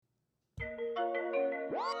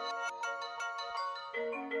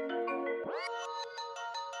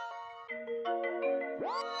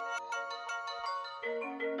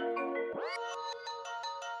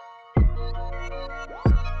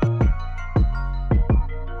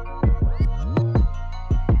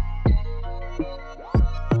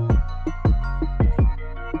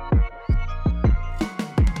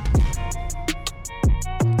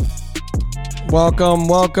Welcome.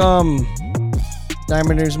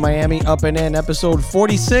 Diamonders Miami up and in, episode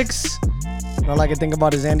 46. All I can think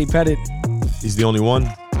about is Andy Pettitte. He's the only one.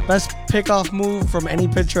 Best pickoff move from any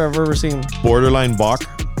pitcher I've ever seen. Borderline balk.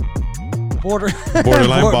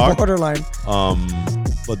 Borderline balk. Borderline.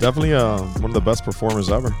 But definitely one of the best performers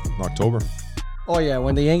ever in October. Oh, yeah.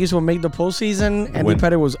 When the Yankees would make the postseason, Andy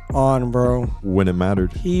Pettitte was on, bro. When it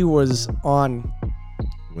mattered. He was on.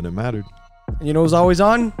 When it mattered. And you know who's always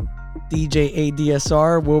on? DJ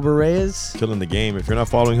ADSR, Wilbur Reyes. Killing the game. If you're not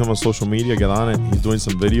following him on social media, get on it. He's doing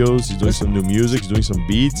some videos. He's doing some new music. He's doing some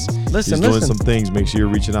beats. He's doing some things. Make sure you're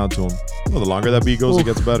reaching out to him. Well, the longer that beat goes, it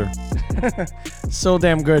gets better. So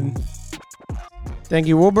damn good. Thank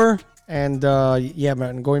you, Wilbur. And yeah,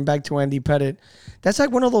 man, going back to Andy Pettitte, that's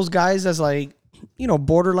like one of those guys that's like,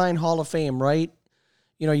 borderline Hall of Fame, right?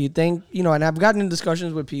 You think, and I've gotten in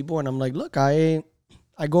discussions with people and I'm like, look, I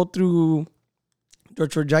go through the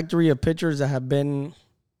trajectory of pitchers that have been,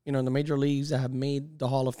 in the major leagues that have made the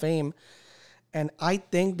Hall of Fame. And I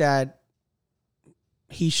think that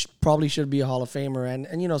he probably should be a Hall of Famer.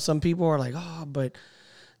 And some people are like, oh, but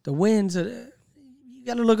the wins, you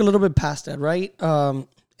got to look a little bit past that, right?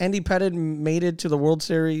 Andy Pettitte made it to the World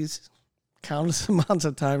Series countless amounts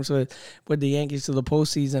of times with the Yankees to the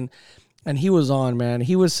postseason. And he was on, man.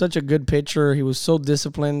 He was such a good pitcher. He was so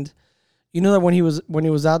disciplined. You know that when he was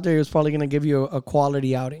out there, he was probably going to give you a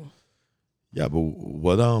quality outing. Yeah, but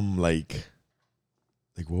what what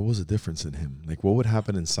was the difference in him? Like, what would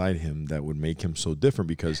happen inside him that would make him so different?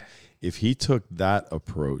 Because if he took that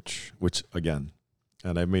approach, which again,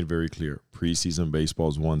 and I've made very clear, preseason baseball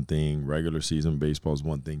is one thing, regular season baseball is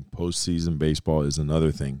one thing, postseason baseball is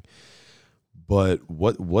another thing. But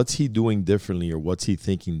what's he doing differently, or what's he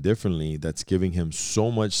thinking differently that's giving him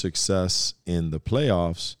so much success in the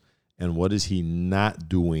playoffs? And what is he not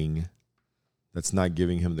doing that's not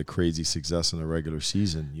giving him the crazy success in the regular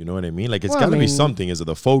season? You know what I mean? Like, it's got to be something. Is it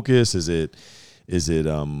the focus? Is it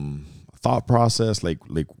thought process? Like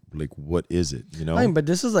what is it? But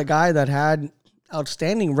this is a guy that had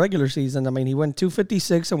outstanding regular season. I mean, he went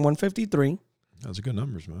 256 and 153. Those are good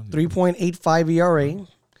numbers, man. 3.85 ERA.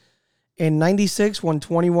 In 96, won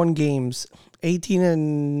 21 games. 18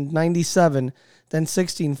 and 97. Then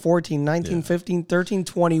 16, 14, 19, 15, 13,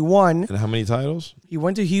 21. And how many titles? He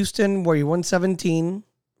went to Houston where he won 17,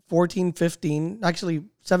 14, 15. Actually,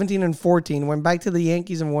 17 and 14. Went back to the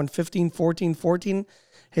Yankees and won 15, 14, 14.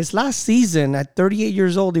 His last season at 38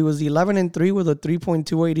 years old, he was 11 and 3 with a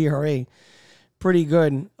 3.28 ERA. Pretty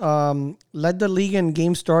good. Led the league in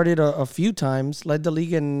games started a few times. Led the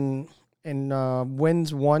league in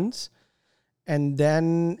wins once. And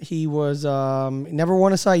then he was never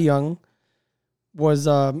won a Cy Young. Was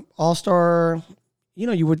All-Star,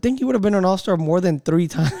 you would think he would have been an All-Star more than 3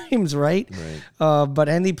 times, right? Right. But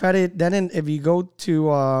Andy Pettitte, then if you go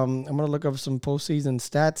to, I'm going to look up some postseason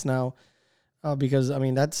stats now, because, I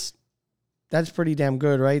mean, that's pretty damn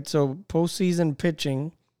good, right? So postseason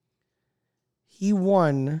pitching, he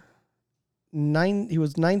was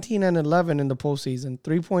 19 and 11 in the postseason,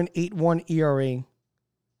 3.81 ERA.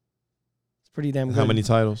 It's pretty damn good. How many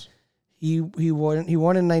titles? He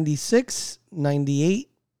won in 96, 98,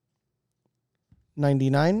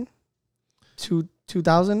 99,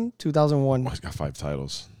 2000, 2001. Oh, he's got 5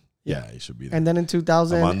 titles. Yeah, he should be there. And then in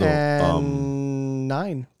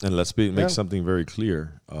 2009. And let's make something very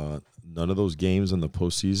clear. None of those games in the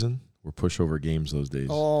postseason were pushover games those days.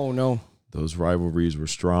 Oh, no. Those rivalries were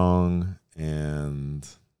strong, and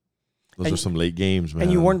those were some late games, man.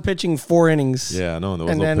 And you weren't pitching 4 innings. Yeah, no, there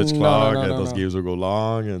was no pitch clock. Those games would go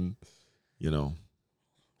long, and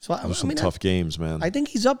so those are some tough games, man. I think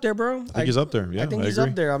he's up there, bro. I think he's up there. Yeah, I think he's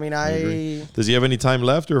up there. I mean, I agree. Does he have any time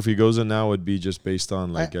left, or if he goes in now, it'd be just based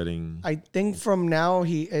on getting? I think from now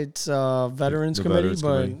it's Veterans Committee,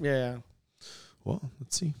 but yeah. Well,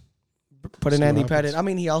 let's see. Put in Andy Pettitte. I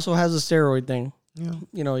mean, he also has a steroid thing.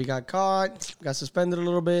 Yeah. He got caught, got suspended a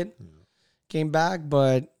little bit, came back,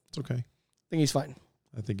 but it's okay. I think he's fine.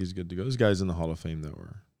 I think he's good to go. There's guys in the Hall of Fame that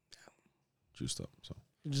were juiced up. So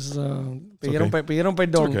just pidieron It's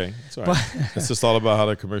perdón. okay. It's all right. It's just all about how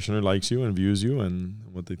the commissioner likes you and views you and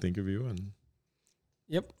what they think of you and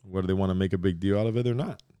yep, whether they want to make a big deal out of it or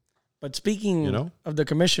not. But speaking of the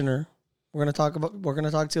commissioner, We're gonna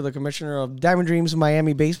talk to the commissioner of Diamond Dreams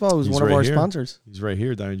Miami Baseball, who's one of our sponsors. He's right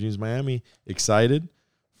here, Diamond Dreams Miami. Excited.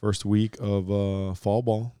 First week of fall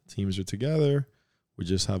ball. Teams are together. We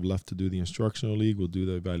just have left to do the instructional league. We'll do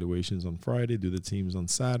the evaluations on Friday, do the teams on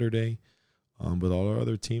Saturday. But all our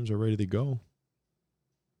other teams are ready to go.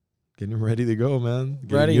 Getting ready to go, man.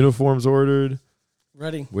 Getting uniforms ordered.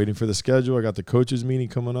 Ready. Waiting for the schedule. I got the coaches meeting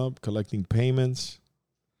coming up, collecting payments,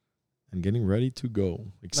 and getting ready to go.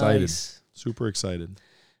 Excited. Nice. Super excited.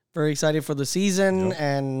 Very excited for the season. Yep.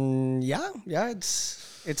 And yeah,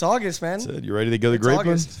 it's August, man. That's it. You ready to go to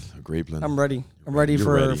Grapeland? Grapeland. I'm ready. I'm ready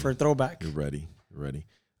for a throwback. You're ready. You're ready.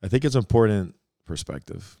 I think it's important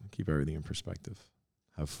perspective. Keep everything in perspective.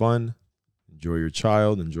 Have fun. Enjoy your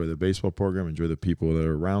child. Enjoy the baseball program. Enjoy the people that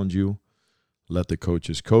are around you. Let the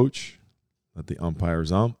coaches coach. Let the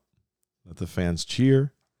umpires ump. Let the fans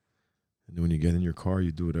cheer. And then when you get in your car,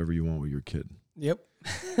 you do whatever you want with your kid. Yep.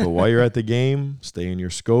 But while you're at the game, stay in your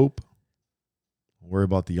scope. Don't worry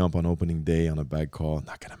about the ump on opening day on a bad call.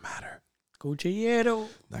 Not going to matter. Cochillero.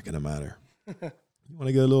 Not going to matter. You want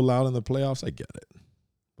to get a little loud in the playoffs? I get it.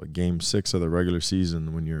 But game 6 of the regular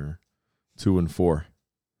season when you're 2-4,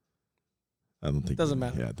 I don't think doesn't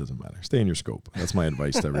matter. Yeah, it doesn't matter. Stay in your scope. That's my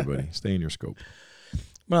advice to everybody. Stay in your scope.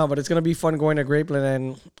 No, but it's going to be fun going to Grapeland.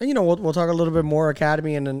 And you know, we'll talk a little bit more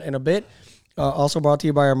Academy in a bit. Also brought to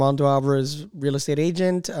you by Armando Alvarez, real estate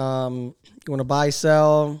agent. You want to buy,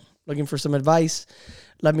 sell, looking for some advice,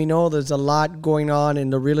 let me know. There's a lot going on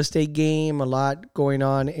in the real estate game, a lot going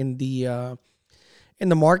on in the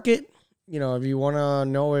market. You know, if you want to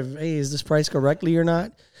know if, hey, is this priced correctly or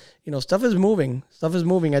not? You know, stuff is moving.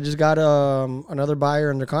 I just got another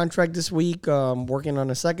buyer under contract this week, working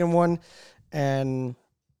on a second one. And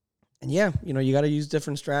yeah, you know, you got to use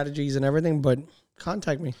different strategies and everything, but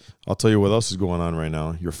contact me. I'll tell you what else is going on right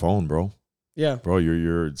now. Your phone, bro. Yeah. Bro,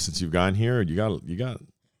 you're since you've gotten here, you got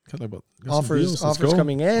kind of offers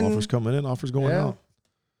coming in. Offers coming in, offers going out.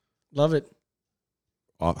 Love it.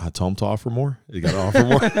 I tell them to offer more. You got to offer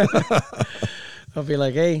more. I'll be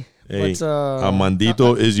like, hey, what's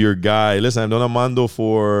Armandito is your guy. Listen, I've known Armando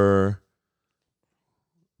for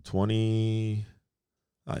 20.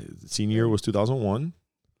 Senior year was 2001.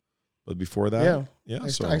 But before that,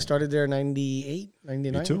 I started there in 98,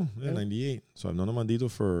 99. Me too. Yeah, 98. So I've known Armandito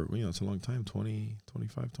for, it's a long time, 20,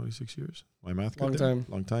 25, 26 years. My math got there.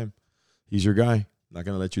 Long time. He's your guy. Not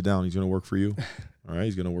going to let you down. He's going to work for you. All right?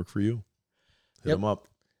 He's going to work for you. Hit him up.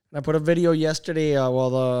 I put a video yesterday.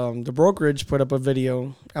 The brokerage put up a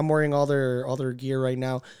video. I'm wearing all their gear right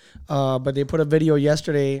now, but they put a video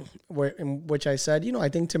yesterday in which I said, I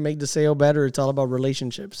think to make the sale better, it's all about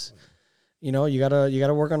relationships. You know, you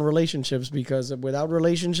gotta work on relationships, because without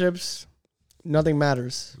relationships, nothing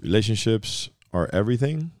matters. Relationships are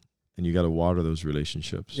everything, and you got to water those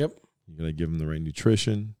relationships. Yep. You got to give them the right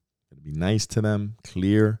nutrition. You got to be nice to them,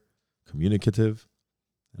 clear, communicative.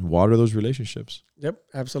 And water those relationships. Yep,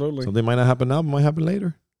 absolutely. Something might not happen now, but might happen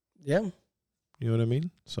later. Yeah. You know what I mean?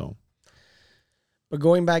 So. But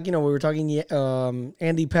going back, we were talking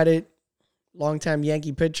Andy Pettitte, longtime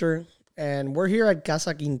Yankee pitcher. And we're here at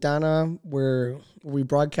Casa Quintana, where we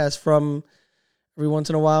broadcast from every once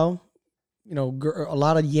in a while. A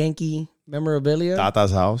lot of Yankee memorabilia.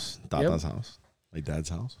 Tata's house. My dad's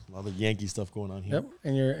house. A lot of Yankee stuff going on here. Yep.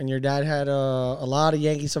 And your dad had a lot of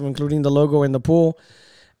Yankee stuff, including the logo in the pool.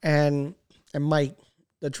 And Mike,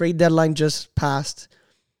 the trade deadline just passed,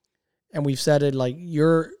 and we've said it, like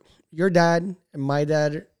your dad and my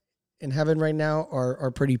dad in heaven right now are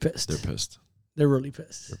pretty pissed. They're pissed. They're really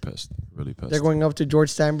pissed. They're pissed. Really pissed. They're going up to George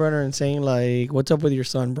Steinbrenner and saying, like, what's up with your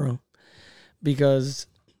son, bro? Because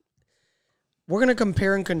we're going to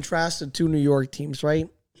compare and contrast the two New York teams, right?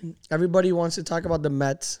 Everybody wants to talk about the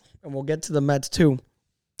Mets, and we'll get to the Mets too.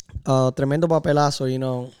 Tremendo papelazo,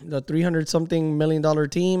 the $300-something million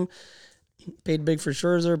team paid big for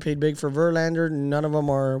Scherzer, paid big for Verlander. None of them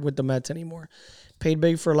are with the Mets anymore. Paid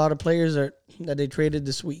big for a lot of players that they traded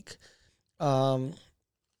this week. But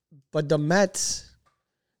the Mets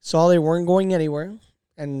saw they weren't going anywhere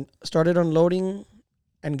and started unloading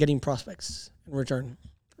and getting prospects in return,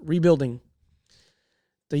 rebuilding.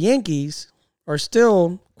 The Yankees are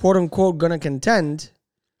still, quote unquote, going to contend.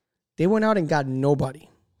 They went out and got nobody.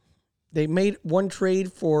 They made one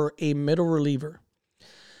trade for a middle reliever.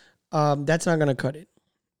 That's not going to cut it.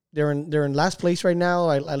 They're in last place right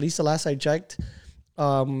now, at least the last I checked,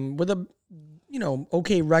 with a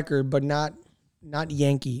okay record, but not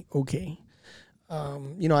Yankee okay.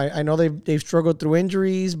 I know they've struggled through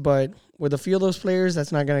injuries, but with a few of those players,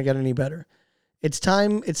 that's not going to get any better. It's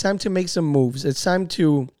time to make some moves. It's time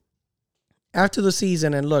to, after the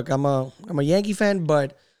season, and look, I'm a Yankee fan,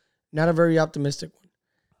 but Not a very optimistic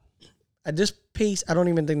one. At this pace, I don't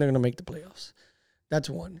even think they're going to make the playoffs. That's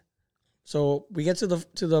one. So we get to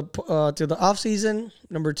the off season.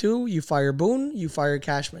 Number 2, you fire Boone, you fire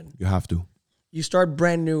Cashman. You have to. You start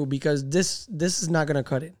brand new because this is not going to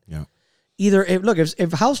cut it. Yeah. Either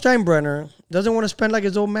if Hal Steinbrenner doesn't want to spend like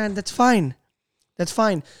his old man, that's fine. That's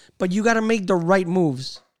fine. But you got to make the right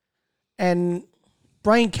moves. And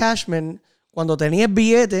Brian Cashman, cuando tenía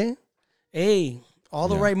billete, all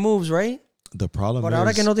the right moves, right? The problem But is,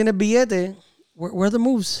 ahora que no tiene billete, where are the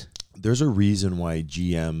moves? there's a reason why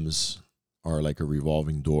GMs are like a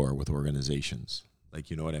revolving door with organizations. Like,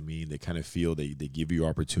 you know what I mean? They kind of feel they give you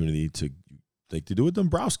opportunity to, like they do with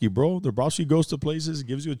Dombrowski, bro. Dombrowski goes to places,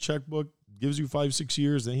 gives you a checkbook, gives you 5-6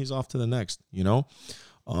 years, then he's off to the next, you know?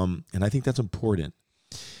 And I think that's important.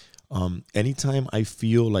 Anytime I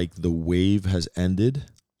feel like the wave has ended,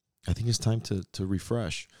 I think it's time to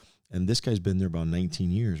refresh. And this guy's been there about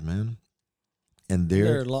 19 years, man. And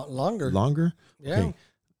they're longer. Longer? Yeah. Okay.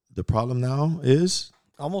 The problem now is...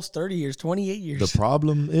 Almost 30 years, 28 years. The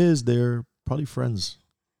problem is they're probably friends.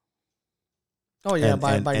 Oh, yeah.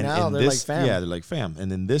 By now, they're like fam. Yeah, they're like fam.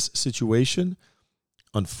 And in this situation,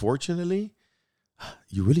 unfortunately,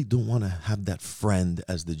 you really don't want to have that friend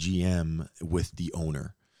as the GM with the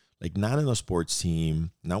owner. Like, not in a sports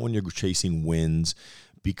team, not when you're chasing wins,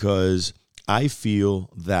 because I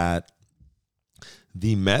feel that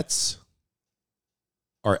the Mets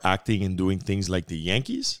are acting and doing things like the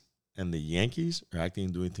Yankees, and the Yankees are acting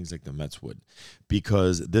and doing things like the Mets would.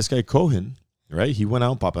 Because this guy Cohen, right, he went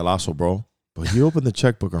out papelazo, bro, but he opened the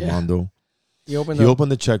checkbook, Armando. He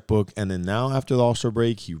opened the checkbook, and then now after the All-Star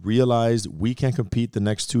break, he realized we can't compete the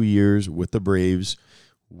next 2 years with the Braves.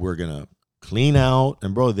 We're going to clean out.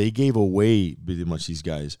 And, bro, they gave away pretty much these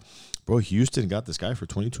guys. Bro, Houston got this guy for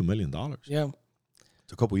 $22 million. Yeah.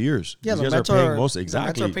 It's a couple years. Yeah, these the guys Mets are paying most.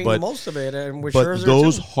 Exactly. The Mets are paying most of it. And with but Scherzer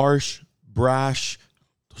those too. harsh, brash,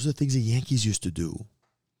 those are the things the Yankees used to do.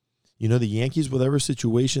 You know, the Yankees, whatever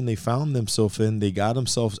situation they found themselves in, they got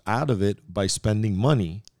themselves out of it by spending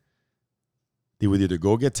money. They would either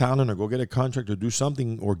go get talent or go get a contract or do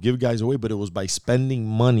something or give guys away, but it was by spending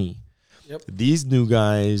money. Yep. These new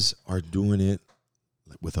guys are doing it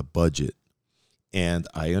with a budget. And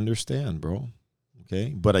I understand, bro.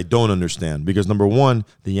 Okay? But I don't understand because, number one,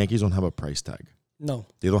 the Yankees don't have a price tag. No.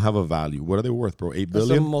 They don't have a value. What are they worth, bro? $8 That's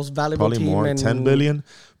billion? the most valuable Probably team more. in, $10 billion?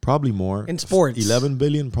 Probably more. in sports. $11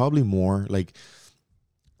 billion? Probably more. Like,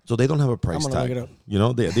 so they don't have a price I'm gonna tag. look it up. You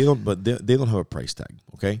know, they don't, but they don't have a price tag.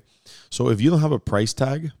 Okay. So if you don't have a price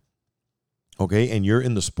tag, okay, and you're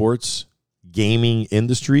in the sports gaming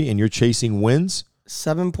industry and you're chasing wins,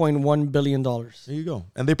 $7.1 billion. there you go.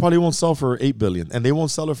 And they probably won't sell for $8 billion, and they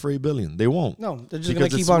won't sell it for $8 billion. They won't. No, they're just going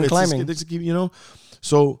to keep on climbing. You know,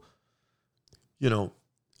 so, you know,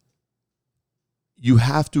 you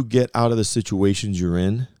have to get out of the situations you're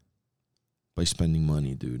in by spending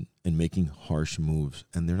money, dude, and making harsh moves,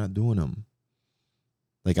 and they're not doing them.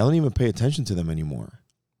 Like, I don't even pay attention to them anymore.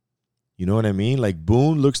 You know what I mean? Like,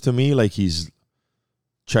 Boone looks to me like he's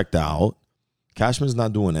checked out. Cashman's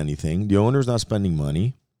not doing anything. The owner's not spending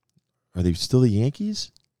money. Are they still the Yankees?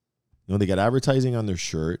 You know, they got advertising on their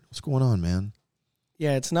shirt. What's going on, man?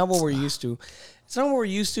 Yeah, it's not what we're used to. It's not what we're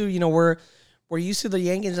used to. You know, we're used to the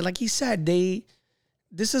Yankees. And like he said,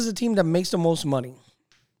 this is a team that makes the most money.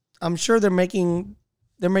 I'm sure they're making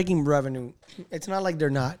revenue. It's not like they're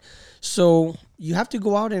not. So you have to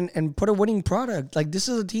go out and put a winning product. Like, this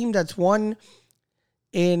is a team that's won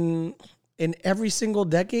in every single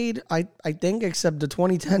decade, I think, except the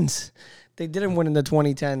 2010s. They didn't win in the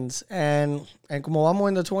 2010s. And como vamos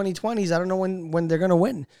in the 2020s, I don't know when they're going to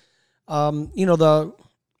win. Let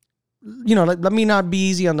me not be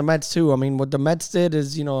easy on the Mets too. I mean, what the Mets did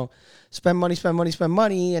is, spend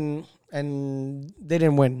money, and they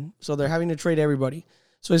didn't win. So they're having to trade everybody.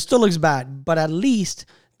 So it still looks bad, but at least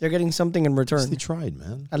they're getting something in return. They tried,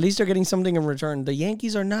 man. At least they're getting something in return. The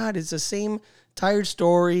Yankees are not. It's the same tired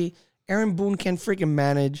story. Aaron Boone can't freaking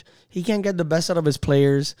manage. He can't get the best out of his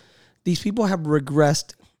players. These people have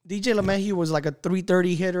regressed. DJ LeMahieu was like a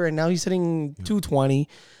 330 hitter, and now he's hitting 220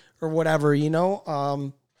 or whatever,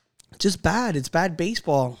 Just bad. It's bad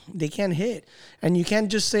baseball. They can't hit. And you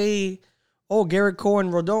can't just say, oh, Garrett Cole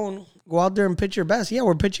and Rodon, go out there and pitch your best. Yeah,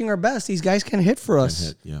 we're pitching our best. These guys can hit for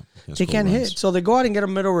us. They can't hit. So they go out and get a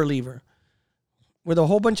middle reliever with a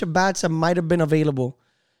whole bunch of bats that might have been available.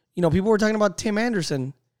 People were talking about Tim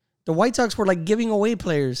Anderson. The White Sox were like giving away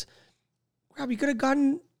players. Rob, you could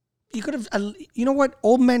have, you know what?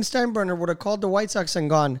 Old man Steinbrenner would have called the White Sox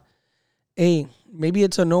and gone, hey, maybe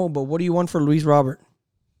it's a no, but what do you want for Luis Robert?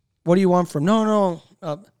 What do you want from? No.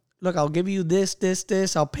 look, I'll give you this.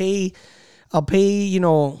 I'll pay,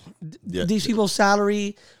 these people's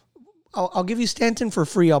salary. I'll give you Stanton for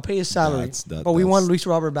free. I'll pay his salary. But we want Luis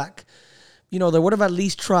Robert back. They would have at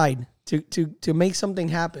least tried to make something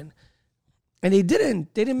happen. And they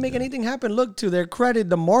didn't. They didn't make anything happen. Look, to their credit,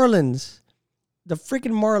 the Marlins, the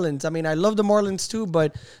freaking Marlins. I mean, I love the Marlins too,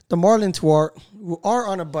 but the Marlins who are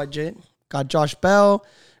on a budget, got Josh Bell,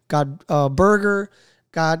 got Berger,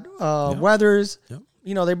 got Weathers. Yep.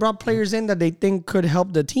 They brought players in that they think could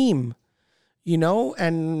help the team.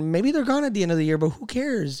 And maybe they're gone at the end of the year, but who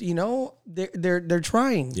cares? They're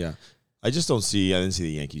trying. Yeah. I didn't see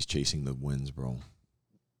the Yankees chasing the wins, bro.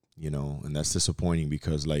 And that's disappointing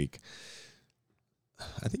because, like,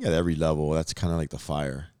 I think at every level, that's kind of like the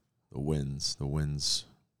fire. The wins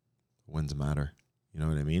matter. You know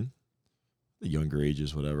what I mean? The younger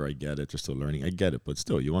ages, whatever, I get it. They're still learning. I get it. But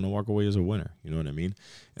still, you want to walk away as a winner. You know what I mean?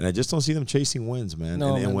 And I just don't see them chasing wins, man.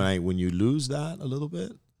 No, and when you lose that a little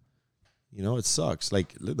bit, it sucks.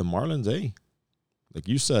 Like, the Marlins, like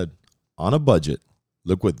you said, on a budget,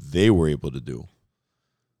 look what they were able to do.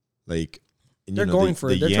 Like, they're going for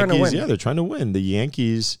it. They're trying to win. Yeah, they're trying to win. The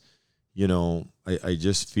Yankees, I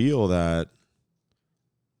just feel that,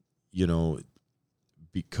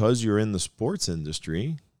 because you're in the sports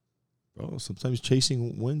industry, bro, sometimes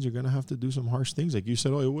chasing wins, you're going to have to do some harsh things. Like you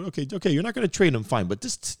said, okay, you're not going to trade them, fine, but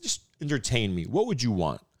just entertain me. What would you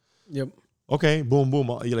want? Yep. Okay, boom, boom.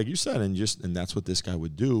 Like you said, and that's what this guy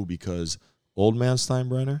would do because old man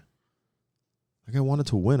Steinbrenner, that guy wanted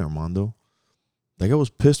to win, Armando. That guy was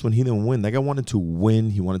pissed when he didn't win. That guy wanted to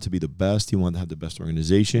win. He wanted to be the best. He wanted to have the best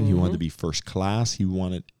organization. Mm-hmm. He wanted to be first class. He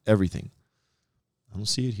wanted everything. I don't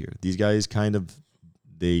see it here. These guys kind of,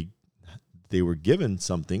 they were given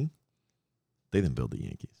something. They didn't build the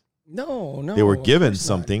Yankees. No. They were given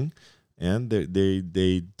something, and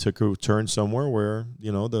they took a turn somewhere where,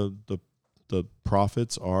 the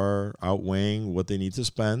profits are outweighing what they need to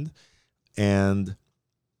spend. And,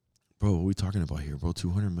 bro, what are we talking about here, bro?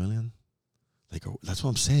 $200 million? Like, that's what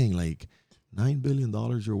I'm saying. Like, $9 billion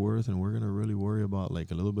you're worth, and we're going to really worry about,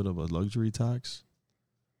 like, a little bit of a luxury tax?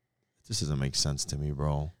 This doesn't make sense to me,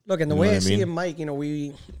 bro. Look, and the way I see it, Mike,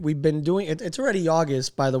 we've been doing it. It's already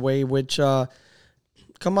August, by the way, which come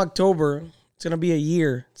October, it's going to be a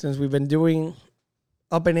year since we've been doing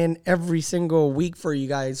up and in every single week for you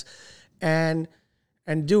guys. And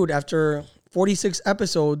dude, after 46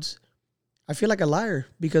 episodes, I feel like a liar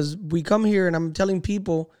because we come here and I'm telling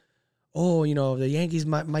people, the Yankees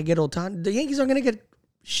might get Ohtani. The Yankees aren't going to get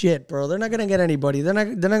shit, bro. They're not going to get anybody. They're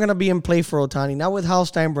not going to be in play for Ohtani. Not with Hal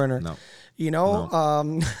Steinbrenner. No.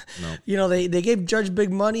 They gave Judge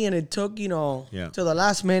big money and it took, to the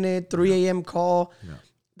last minute, 3 a.m. call. Yeah.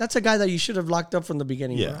 That's a guy that you should have locked up from the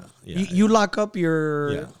beginning, bro. You lock up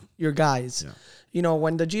your guys. Yeah.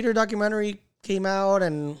 When the Jeter documentary came out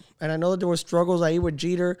and I know that there were struggles I eat with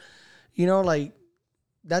Jeter,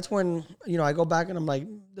 that's when, I go back and I'm like,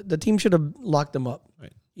 the team should have locked them up.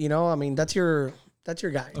 Right. That's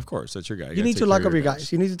your guy. Of course, that's your guy. You need to lock up your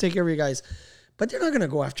guys. You need to take care of your guys. But they're not going to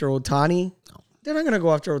go after Ohtani. No. They're not going to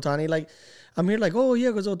go after Ohtani. Like, I'm here like,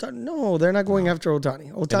 because Ohtani. No, they're not going after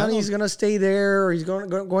Ohtani. Ohtani's going to stay there or he's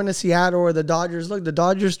going to Seattle or the Dodgers. Look, the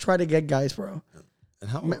Dodgers try to get guys, bro.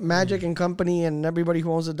 And Magic and company and everybody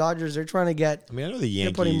who owns the Dodgers, they're trying to get. I know the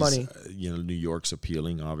Yankees. Putting money. New York's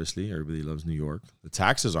appealing. Obviously, everybody loves New York. The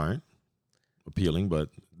taxes aren't appealing, but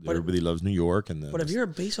everybody loves New York. But if you're a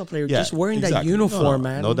baseball player, just wearing that uniform,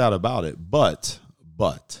 man, no doubt about it. But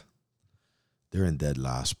they're in dead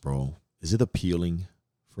last, bro. Is it appealing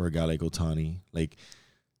for a guy like Ohtani? Like,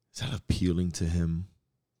 is that appealing to him?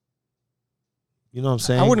 You know what I'm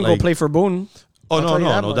saying? I wouldn't go play for Boone. Oh,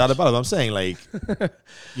 no doubt about it. I'm saying, like,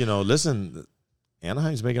 listen,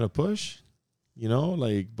 Anaheim's making a push,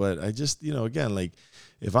 but I just, again, like,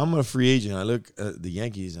 if I'm a free agent, I look at the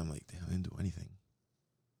Yankees, I'm like, damn, I didn't do anything.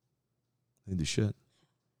 I didn't do shit.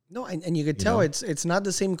 No, and you could tell it's not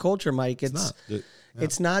the same culture, Mike. It's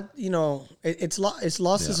not, it's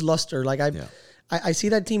lost its luster. Like, I see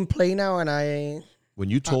that team play now, and when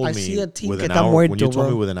you told me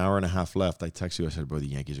with an hour and a half left, I texted you. I said, bro, the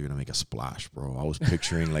Yankees are going to make a splash, bro. I was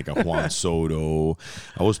picturing like a Juan Soto.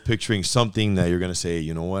 I was picturing something that you're going to say,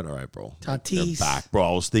 you know what? All right, bro. Tatis. They're back, bro.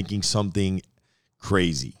 I was thinking something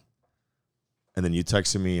crazy. And then you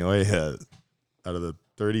texted me, out of the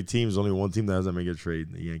 30 teams, only one team that hasn't made a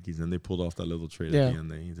trade, the Yankees. And they pulled off that little trade at the end.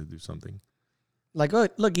 They need to do something. Like,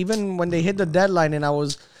 look, even when they hit the deadline and I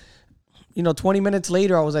was... 20 minutes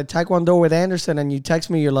later, I was at Taekwondo with Anderson, and you text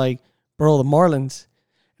me, you're like, bro, the Marlins.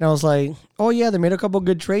 And I was like, oh, yeah, they made a couple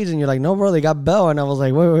good trades. And you're like, no, bro, they got Bell. And I was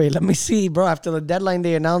like, wait, let me see, bro. After the deadline,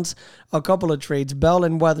 they announced a couple of trades, Bell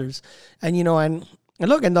and Weathers. And, and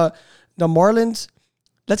look, and the Marlins,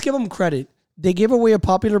 let's give them credit. They gave away a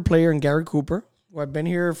popular player in Gary Cooper, who had been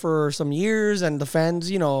here for some years. And the fans,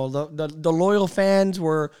 the loyal fans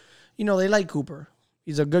were, they like Cooper.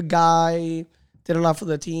 He's a good guy, did a lot for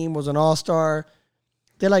the team, was an all-star.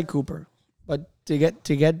 They like Cooper. But to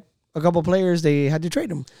get a couple players, they had to trade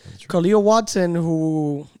him. Khalil Watson,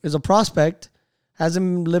 who is a prospect,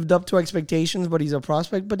 hasn't lived up to expectations, but he's a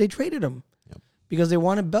prospect. But they traded him because they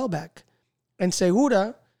wanted Bell back. And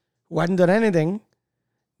Segura, who hadn't done anything,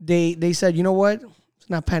 they said, you know what? It's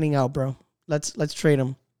not panning out, bro. Let's trade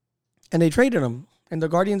him. And they traded him. And the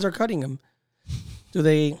Guardians are cutting him. Do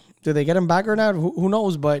they get him back or not? Who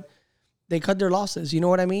knows? But they cut their losses. You know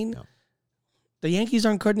what I mean? Yeah. The Yankees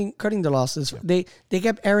aren't cutting the losses. Yeah. They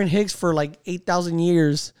kept Aaron Hicks for like 8,000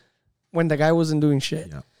 years when the guy wasn't doing shit.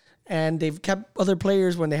 Yeah. And they've kept other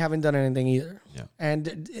players when they haven't done anything either. Yeah.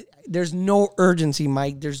 And there's no urgency,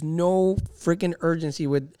 Mike. There's no freaking urgency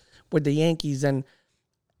with the Yankees. And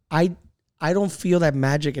I don't feel that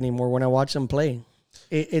magic anymore when I watch them play.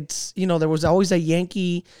 It's there was always a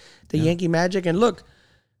Yankee magic. And look,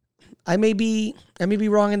 I may be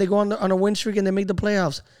wrong and they go on a win streak and they make the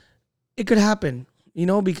playoffs. It could happen,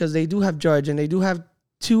 because they do have Judge and they do have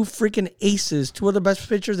two freaking aces, two of the best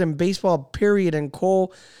pitchers in baseball, period, and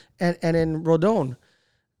Cole and in Rodon.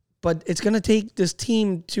 But it's going to take this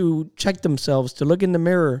team to check themselves, to look in the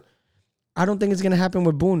mirror. I don't think it's going to happen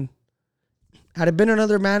with Boone. Had it been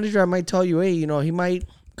another manager, I might tell you, hey, he might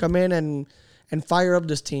come in and fire up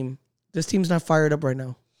this team. This team's not fired up right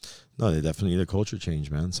now. No, they definitely need a culture change,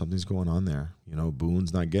 man. Something's going on there.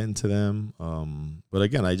 Boone's not getting to them. But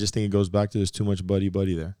again, I just think it goes back to there's too much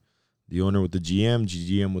buddy there. The owner with the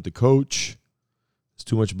GM with the coach. It's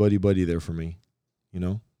too much buddy there for me.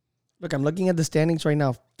 Look, I'm looking at the standings right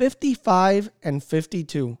now. 55 and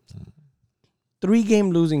 52. 3-game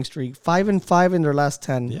losing streak. 5-5 in their last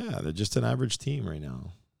 10. Yeah, they're just an average team right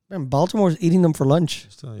now. Man, Baltimore's eating them for lunch.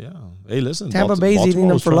 Yeah. Hey, listen. Tampa Bay's eating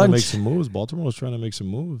them for lunch. Make some moves. Baltimore's trying to make some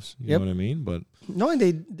moves. You know what I mean? But no, and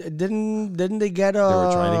they didn't they get they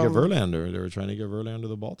were trying to get Verlander. They were trying to get Verlander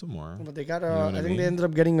to Baltimore. But they got I think they ended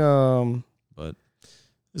up getting But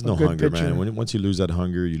there's no hunger, pitcher. Man. Once you lose that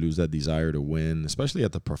hunger, you lose that desire to win, especially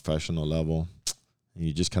at the professional level. And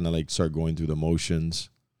you just kind of start going through the motions.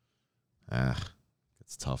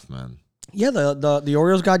 It's tough, man. Yeah, the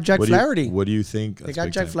Orioles got Jack Flaherty. What do you think? They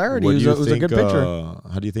got Jack Flaherty. He was a good pitcher.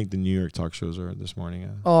 How do you think the New York talk shows are this morning?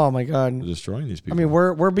 Oh, my God. They're destroying these people. I mean,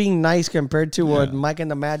 we're being nice compared to what Mike and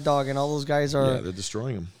the Mad Dog and all those guys are. Yeah, they're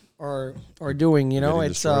destroying them. Are doing,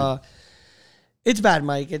 it's bad,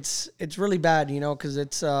 Mike. It's really bad, because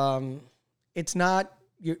it's not,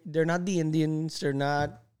 they're not the Indians. They're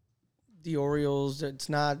not the Orioles. It's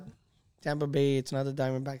not Tampa Bay. It's not the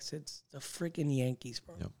Diamondbacks. It's the freaking Yankees,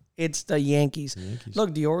 bro. Yep. It's the Yankees.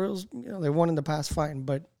 Look, the Orioles, they won in the past, fine,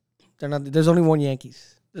 but they're not. There's only one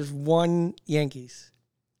Yankees. There's one Yankees.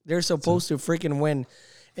 They're supposed to freaking win.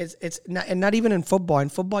 It's not, and not even in football. In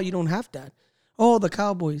football, you don't have that. Oh, the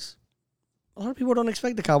Cowboys. A lot of people don't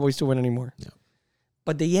expect the Cowboys to win anymore. Yeah.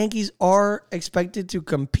 But the Yankees are expected to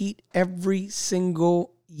compete every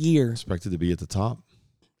single year. Expected to be at the top.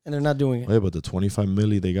 And they're not doing it. Wait, but the $25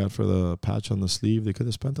 million they got for the patch on the sleeve, they could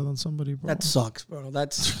have spent it on somebody, bro. That sucks, bro.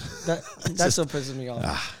 That's what pisses me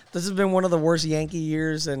off. This has been one of the worst Yankee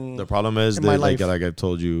years, and the problem is that, like I've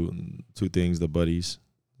told you, two things: the buddies,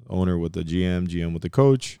 owner with the GM with the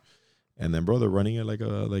coach, and then, bro, they're running it like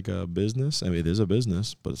a business. I mean, it is a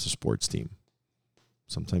business, but it's a sports team.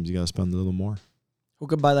 Sometimes you gotta spend a little more. Who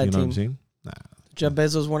could buy that team? You know what I'm saying? Nah. Jeff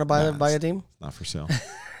Bezos want to buy a team? Not for sale.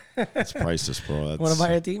 It's priceless, bro. Want to buy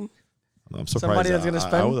a team? I'm surprised. Somebody that's going to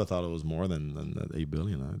spend? I would have thought it was more than $8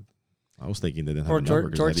 billion. I was thinking they didn't have a number.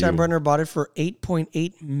 George Steinbrenner bought it for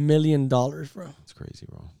 $8.8 million, bro. That's crazy,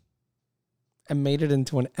 bro. And made it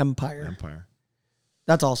into an empire.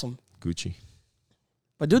 That's awesome. Gucci.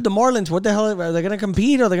 But dude, the Marlins, what the hell are they going to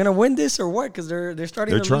compete? Are they going to win this or what? Because they're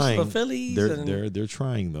starting to lose to the Phillies. They're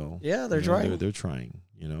trying though. Yeah, they're trying. They're trying.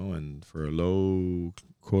 And for a low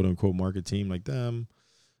quote unquote market team like them,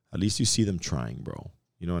 at least you see them trying, bro.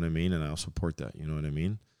 You know what I mean? And I'll support that. You know what I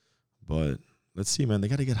mean? But let's see, man. They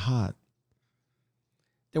got to get hot.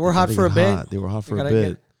 They were hot for a bit. They were hot for a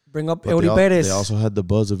bit. Bring up Eury Perez. They also had the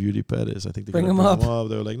buzz of Eury Perez. I think they bring him up. They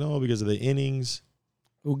were like, no, because of the innings.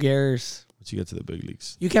 Who cares? Once you get to the big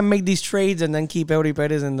leagues, you can make these trades and then keep Eury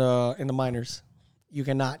Perez in the minors. You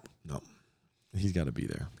cannot. No. He's got to be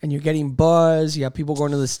there. And you're getting buzz. You have people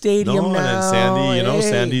going to the stadium now. And then Sandy,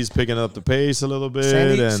 Sandy's picking up the pace a little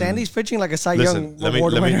bit. Sandy's pitching like a Cy Young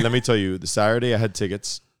award winner. Let me tell you, the Saturday I had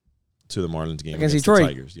tickets to the Marlins game against Detroit. The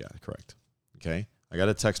Tigers. Yeah, correct. Okay. I got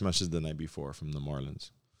a text message the night before from the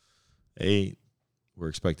Marlins. Hey, we're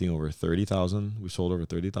expecting over 30,000. We sold over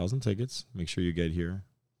 30,000 tickets. Make sure you get here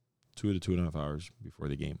 2 to 2.5 hours before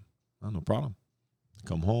the game. Oh, no problem.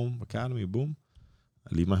 Come home, academy, boom.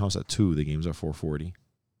 I leave my house at 2. The game's at 4:40.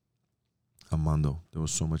 Armando, there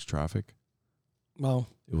was so much traffic. Wow.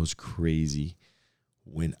 It was crazy.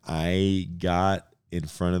 When I got in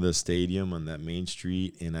front of the stadium on that main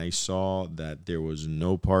street and I saw that there was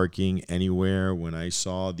no parking anywhere, when I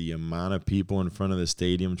saw the amount of people in front of the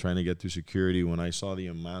stadium trying to get through security, when I saw the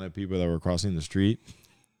amount of people that were crossing the street,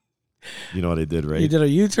 you know what I did, right? You did a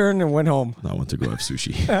U-turn and went home. No, I went to go have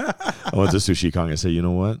sushi. I went to Sushi Kong. I said, you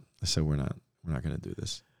know what? I said, we're not going to do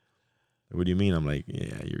this. What do you mean? I'm like,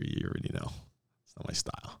 yeah, you already know. It's not my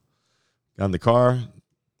style. Got in the car,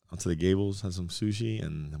 onto the Gables, had some sushi,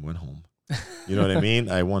 and went home. You know what I mean?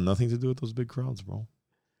 I want nothing to do with those big crowds, bro.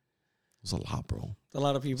 It was a lot, bro. A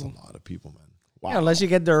lot of people. It's a lot of people, man. Wow. Yeah, unless you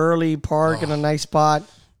get there early, park in a nice spot.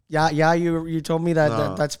 Yeah. You told me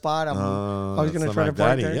that spot. I was gonna try to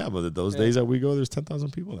park there. Yeah, but those days that we go, there's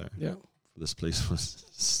 10,000 people there. Yeah. This place was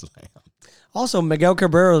slammed. Also, Miguel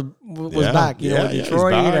Cabrera was back. You know, with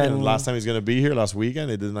Detroit. He's back, and last time he's gonna be here last weekend.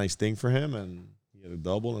 They did a nice thing for him, and he had a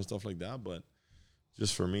double and stuff like that. But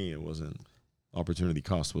just for me, it wasn't. Opportunity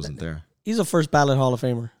cost wasn't there. He's a first ballot Hall of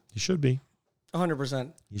Famer. He should be.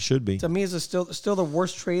 100%. He should be. To me, it's still the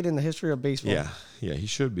worst trade in the history of baseball. Yeah, he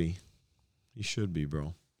should be. He should be,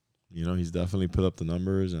 bro. You know, he's definitely put up the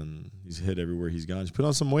numbers, and he's hit everywhere he's gone. He's put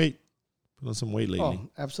on some weight. Lately. Oh,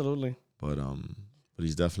 absolutely. But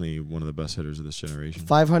he's definitely one of the best hitters of this generation.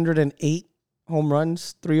 508 home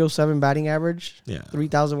runs, 307 batting average. Yeah.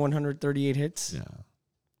 3,138 hits. Yeah.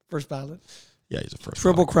 First ballot. Yeah, he's a first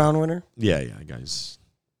Triple Crown winner. Yeah, guy's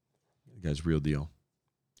real deal.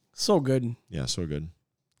 So good. Yeah, so good.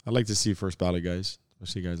 I'd like to see first ballot guys,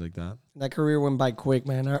 especially guys like that. That career went by quick,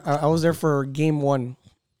 man. I was there for game 1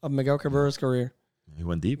 of Miguel Cabrera's career. He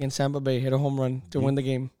went deep. In Tampa Bay, hit a home run to win the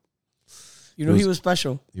game. You know he was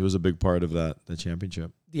special. He was a big part of the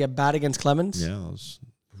championship. The at-bat against Clemens. Yeah,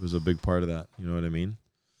 it was a big part of that. You know what I mean?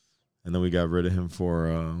 And then we got rid of him for,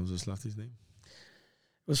 what was this lefty's name?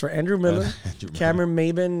 It was for Andrew Miller, Cameron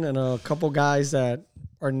Maben, and a couple guys that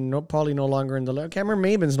are probably no longer in the league. Cameron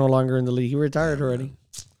Maben's no longer in the league. He retired already.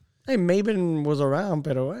 Hey, Maben was around,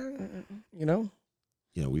 but you know.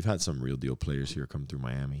 You know, we've had some real deal players here come through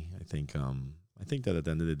Miami. I think that at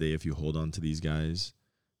the end of the day, if you hold on to these guys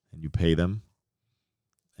and you pay them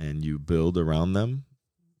and you build around them,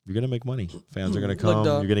 you're gonna make money. Fans are gonna come.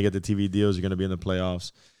 You're gonna get the TV deals. You're gonna be in the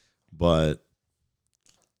playoffs. But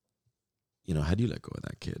you know, how do you let go of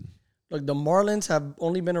that kid? Look, the Marlins have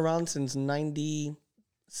only been around since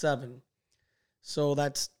 97. So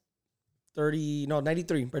that's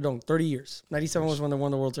 93, pardon, 30 years. 97 was when they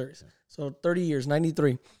won the World Series. So 30 years,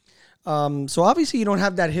 93. So obviously you don't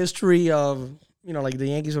have that history of, you know, like the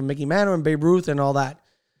Yankees with Mickey Mantle and Babe Ruth and all that.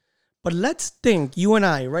 But let's think, you and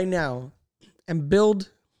I, right now, and build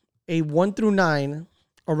a 1 through 9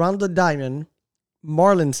 around the diamond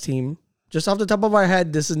Marlins team. Just off the top of our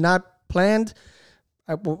head, this is not planned.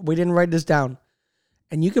 We didn't write this down.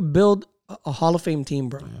 And you could build a Hall of Fame team,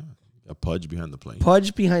 bro. Yeah. A Pudge behind the plate.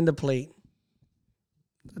 Pudge behind the plate.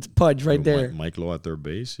 That's Pudge right there. Mike Lowe at third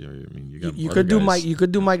base. I mean, you could do Mike. You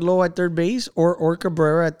could do Mike Lowe at third base, or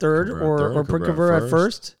Cabrera at third, or put Cabrera at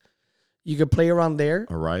first. You could play around there.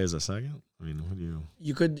 Arias at second. I mean, what do you?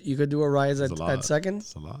 You could do Arias at second.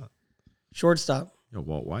 It's a lot. Shortstop. Yeah,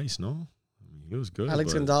 Walt Weiss. No, I mean, he was good.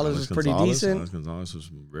 Alex Gonzalez was pretty decent. Alex Gonzalez was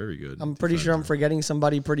very good. I'm pretty sure I'm forgetting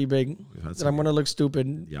somebody pretty big that I'm gonna look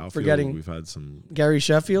stupid forgetting. We've had some Gary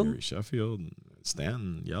Sheffield,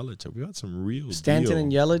 Stanton, Yelich. We've had some real Stanton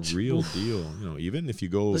and Yelich. Real deal. You know, even if you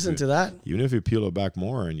go listen to that. Even if you peel it back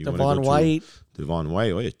more and you Devon White. Devon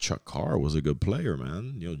White. Oh yeah, Chuck Carr was a good player,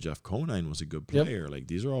 man. You know, Jeff Conine was a good player. Like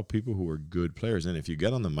these are all people who were good players. And if you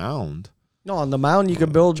get on the mound. No, on the mound you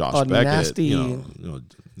could build Josh a Beckett, nasty. You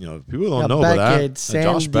know, people don't know about that.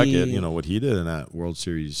 Josh Beckett, you know what he did in that World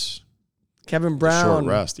Series. Kevin Brown, short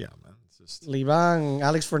rest, yeah, man. Levan,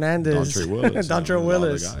 Alex Fernandez, Dontre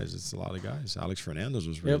Willis. Guys, it's a lot of guys. Alex Fernandez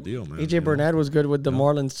was real deal, man. AJ Burnett was good with the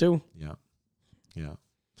Marlins too. Yeah.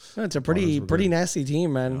 It's a pretty nasty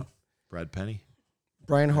team, man. Yeah. Brad Penny.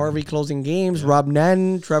 Brian Harvey closing games, Rob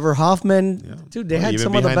Nen, Trevor Hoffman. Yeah. Dude, they had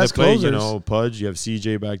some of the best closers. You know, Pudge, you have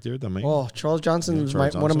CJ back there. Charles Johnson is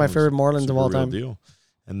one of my favorite Marlins of all time. Deal.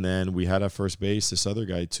 And then we had at first base this other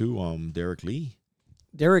guy too, Derek Lee.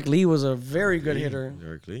 Derek Lee was a very good hitter.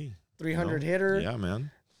 Derek Lee. 300 hitter. Yeah,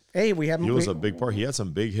 man. Hey, we haven't. He was a big part. He had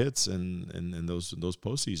some big hits in those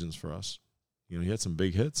postseasons for us. You know, he had some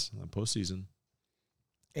big hits in the postseason.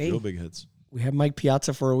 Hey, Real big hits. We have Mike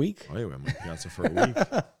Piazza for a week. Oh, yeah, we have Mike Piazza for a week.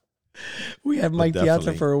 We have Mike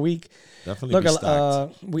Piazza for a week. Definitely.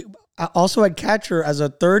 Look, we also had catcher as a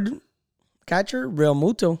third catcher, Real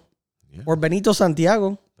Muto, or Benito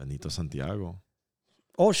Santiago. Benito Santiago.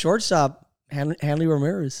 Oh, shortstop, Hanley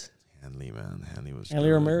Ramirez. Hanley, man. Hanley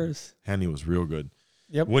Ramirez. Hanley was real good.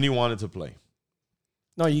 Yep. When he wanted to play.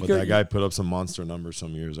 No, that guy put up some monster numbers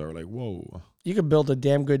some years. I were like, whoa. You could build a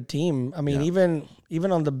damn good team. I mean,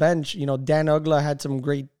 even on the bench, you know, Dan Ugla had some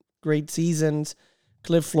great seasons.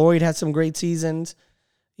 Cliff Floyd had some great seasons.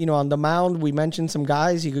 You know, on the mound, we mentioned some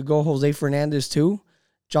guys. You could go Jose Fernandez too.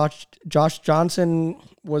 Josh Johnson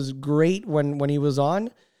was great when he was on.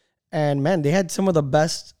 And, man, they had some of the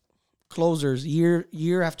best closers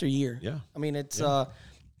year after year. Yeah. I mean, it's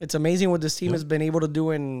amazing what this team has been able to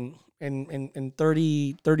do in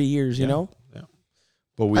 30 years, you know? Yeah.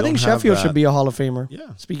 But I think Sheffield should be a Hall of Famer.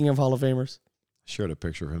 Yeah. Speaking of Hall of Famers. I shared a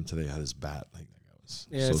picture of him today. Had his bat. Like, that guy was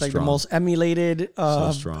it's so like strong. the most emulated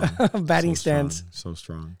so strong. batting stance. So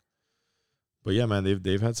strong. But yeah, man,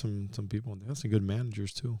 they've had some people. They had some good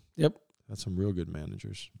managers too. Yep. Had some real good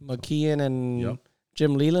managers. McKeon and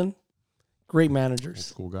Jim Leland. Great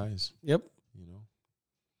managers. Cool guys. Yep. You know.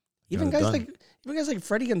 Even guys like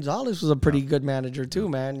Freddie Gonzalez was a pretty good manager too,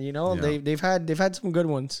 man. You know, they've had some good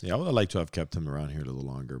ones. Yeah, I would have liked to have kept him around here a little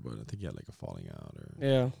longer, but I think he had like a falling out But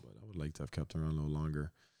I would like to have kept him around a little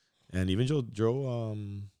longer. And even Joe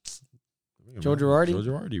Girardi. Joe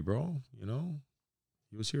Girardi, bro. You know,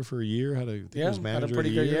 he was here for a year. He was manager had a pretty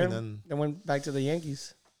of the good year, and then went back to the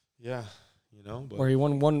Yankees. Yeah, you know, but where he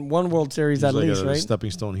won one World Series at like least, right?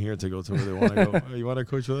 Stepping stone here to go to where they want to go. You want to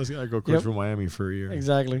coach with us? I go coach for Miami for a year.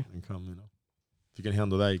 Exactly. And come, you know, if you can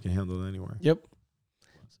handle that, you can handle it anywhere. Yep.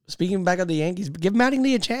 Speaking back of the Yankees, give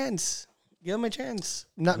Mattingly a chance. Give him a chance.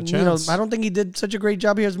 You know, I don't think he did such a great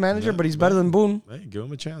job here as manager, but he's better than Boone. Hey, give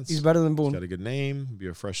him a chance. He's better than Boone. He's got a good name. Be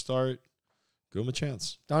a fresh start. Give him a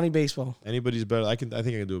chance. Donnie Baseball. Anybody's better. I think I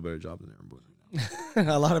can do a better job than Aaron Boone.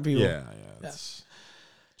 A lot of people. Yeah. That's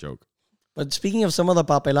joke. But speaking of some of the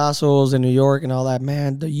papelazos in New York and all that,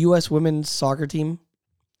 man, the U.S. women's soccer team,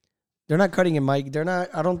 they're not cutting it, Mike. They're not.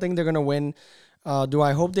 I don't think they're gonna win. Do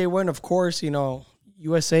I hope they win? Of course, you know,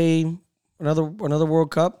 USA, another World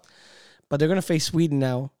Cup, but they're gonna face Sweden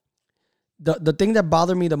now. The thing that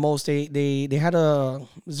bothered me the most, they had a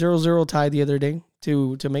 0-0 tie the other day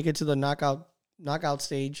to make it to the knockout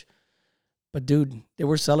stage. But dude, they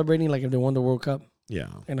were celebrating like if they won the World Cup. Yeah.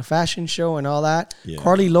 And a fashion show and all that. Yeah.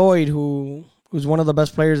 Carly Lloyd, who's one of the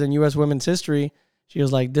best players in U.S. women's history, she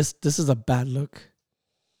was like, this is a bad look.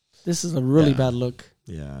 This is a really bad look.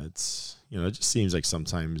 Yeah, it's, you know, it just seems like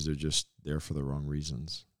sometimes they're just there for the wrong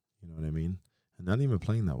reasons. You know what I mean? And not even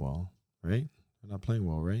playing that well, right? They're not playing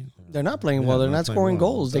well, right? They're not playing well. They're not scoring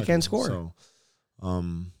goals. Exactly. They can't score. So,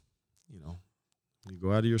 you know, you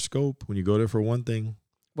go out of your scope. When you go there for one thing,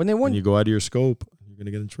 when you go out of your scope, you're going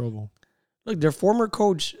to get in trouble. Look, their former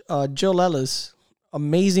coach, Jill Ellis,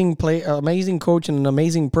 amazing coach and an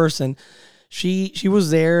amazing person. She was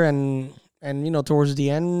there and you know, towards the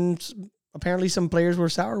end, apparently some players were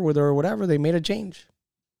sour with her or whatever. They made a change.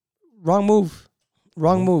 Wrong move.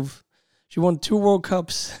 She won 2 World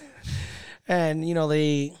Cups. And, you know,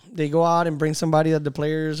 they go out and bring somebody that the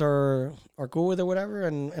players are cool with or whatever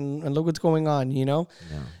and look what's going on, you know?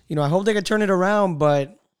 Yeah. You know, I hope they can turn it around,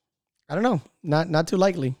 but I don't know. Not too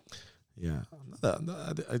likely. Yeah. I'm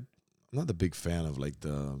not the big fan of like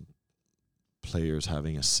the players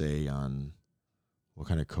having a say on what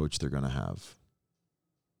kind of coach they're going to have.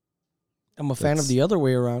 I'm a fan of the other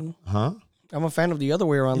way around. Huh? I'm a fan of the other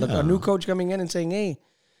way around. Yeah. A new coach coming in and saying, hey,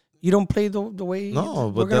 you don't play the way.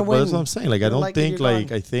 No, but that's what I'm saying. Like, I don't think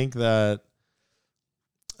like, I think that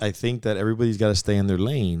everybody's got to stay in their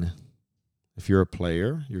lane. If you're a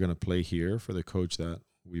player, you're going to play here for the coach that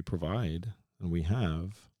we provide and we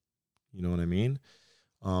have. You know what I mean?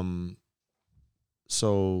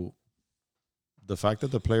 So the fact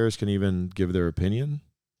that the players can even give their opinion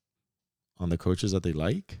on the coaches that they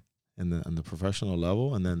like and the professional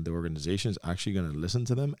level, and then the organization is actually going to listen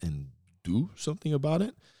to them and do something about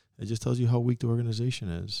it, it just tells you how weak the organization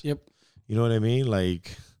is. Yep. You know what I mean?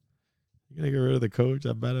 Like, you're going to get rid of the coach,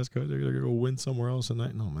 that badass coach, they're going to go win somewhere else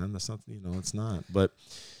tonight. No, man, that's not, you know, it's not. But,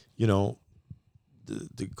 you know,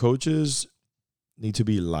 the coaches need to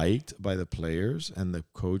be liked by the players, and the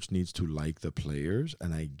coach needs to like the players,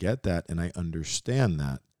 and I get that, and I understand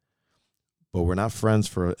that. but we're not friends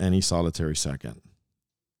for any solitary second.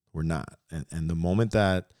 We're not. And the moment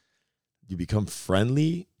that you become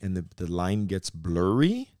friendly and the line gets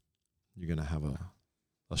blurry, you're going to have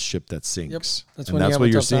a ship that sinks. Yep. And that's what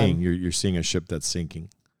you're seeing. You're seeing a ship that's sinking.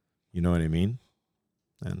 You know what I mean?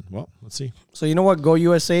 And, well, let's see. So, you know what? Go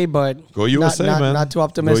USA, but go USA, man. Not too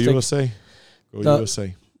optimistic. Go USA. Go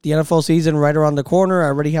USA. The NFL season right around the corner. I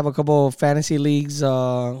already have a couple of fantasy leagues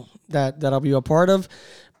that I'll be a part of.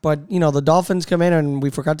 But, the Dolphins come in, and we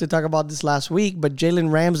forgot to talk about this last week, but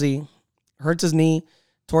Jalen Ramsey hurts his knee,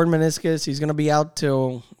 torn meniscus. He's going to be out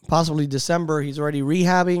till possibly December. He's already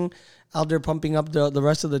rehabbing, out there pumping up the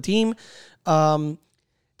rest of the team.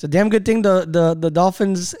 It's a damn good thing the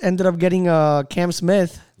Dolphins ended up getting Cam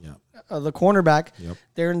Smith, the cornerback,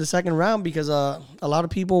 there in the second round, because a lot of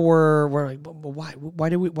people were like, but why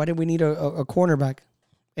did we need a cornerback?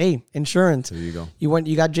 Hey, insurance. There you go.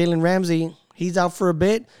 You got Jalen Ramsey. He's out for a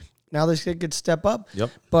bit. Now this kid could step up.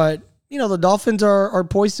 Yep. But the Dolphins are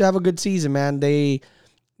poised to have a good season, man. I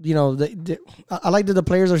like that the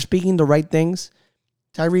players are speaking the right things.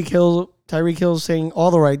 Tyreek Hill's saying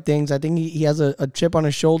all the right things. I think he has a chip on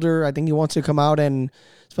his shoulder. I think he wants to come out, and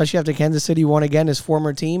especially after Kansas City won again, his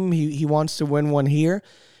former team, he wants to win one here.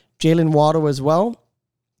 Jalen Waddle as well.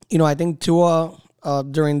 I think Tua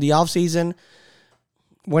during the offseason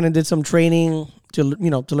went and did some training to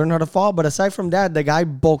learn how to fall. But aside from that, the guy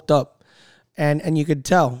bulked up, and you could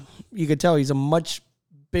tell he's a much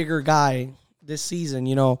bigger guy this season.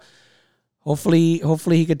 Hopefully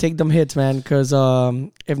he could take them hits, man. Because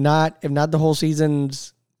if not, the whole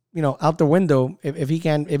season's out the window. If he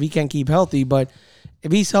can't keep healthy, but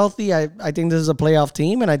if he's healthy, I think this is a playoff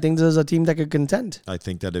team, and I think this is a team that could contend. I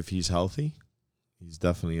think that if he's healthy, he's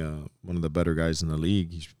definitely one of the better guys in the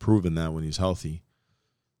league. He's proven that when he's healthy.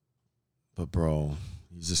 But, bro,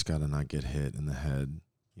 he's just got to not get hit in the head.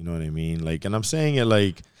 You know what I mean? And I'm saying it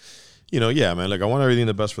yeah, man. I want everything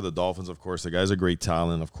the best for the Dolphins, of course. The guy's a great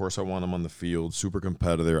talent. Of course, I want him on the field. Super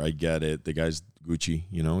competitor. I get it. The guy's Gucci,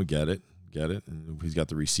 get it. And he's got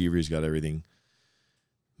the receiver. He's got everything.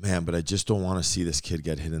 Man, but I just don't want to see this kid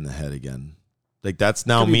get hit in the head again. That's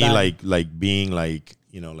now me, being a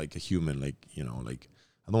human. I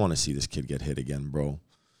don't want to see this kid get hit again, bro.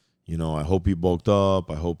 I hope he bulked up.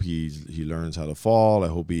 I hope he learns how to fall. I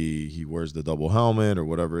hope he wears the double helmet or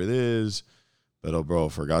whatever it is. But, bro,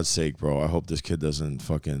 for God's sake, bro, I hope this kid doesn't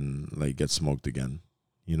fucking, get smoked again.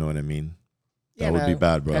 You know what I mean? That would be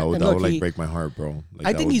bad, bro. That would break my heart, bro.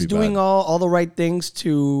 I think he's doing all the right things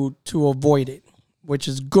to avoid it, which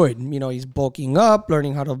is good. He's bulking up,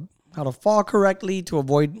 learning how to fall correctly to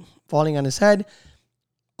avoid falling on his head.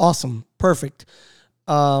 Awesome. Perfect.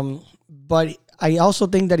 But I also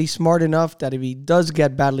think that he's smart enough that if he does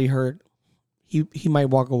get badly hurt, he might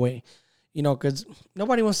walk away. Because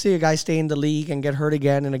nobody wants to see a guy stay in the league and get hurt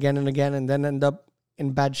again and again and again and then end up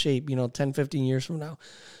in bad shape, 10, 15 years from now.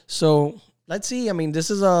 So let's see. I mean, this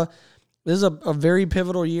is a very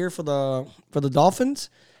pivotal year for the Dolphins.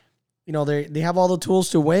 They have all the tools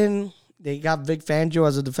to win. They got Vic Fangio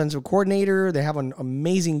as a defensive coordinator. They have an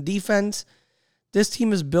amazing defense. This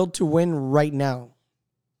team is built to win right now.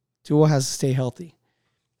 Tua has to stay healthy.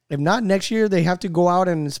 If not, next year they have to go out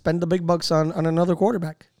and spend the big bucks on another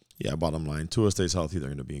quarterback. Yeah, bottom line, Tua stays healthy, they're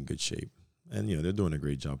going to be in good shape. And, they're doing a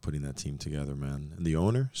great job putting that team together, man. And the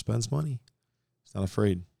owner spends money. He's not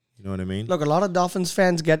afraid. You know what I mean? Look, a lot of Dolphins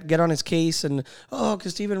fans get on his case and,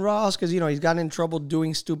 because Stephen Ross, because, he's gotten in trouble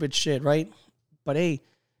doing stupid shit, right? But, hey,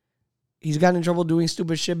 he's gotten in trouble doing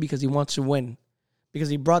stupid shit because he wants to win. Because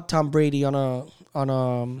he brought Tom Brady on a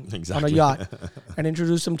yacht and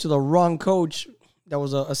introduced him to the wrong coach that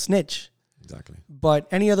was a snitch. Exactly. But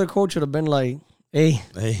any other coach would have been like, hey,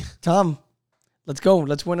 Tom, let's go.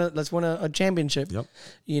 Let's win a championship. Yep.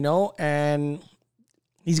 And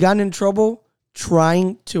he's gotten in trouble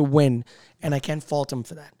trying to win, and I can't fault him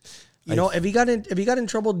for that. If he got in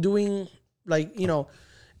trouble doing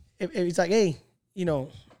if it's like, hey,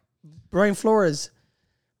 Brian Flores,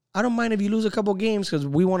 I don't mind if you lose a couple games because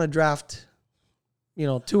we want to draft,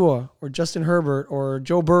 Tua or Justin Herbert or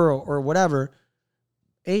Joe Burrow or whatever.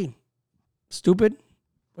 Hey, stupid.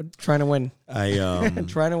 But trying to win.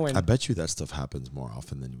 Trying to win. I bet you that stuff happens more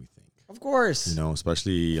often than we think. Of course.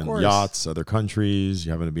 Especially on yachts, other countries.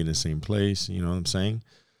 You happen to be in the same place. You know what I'm saying?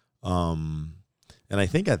 And I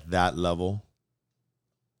think at that level,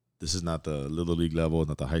 this is not the little league level,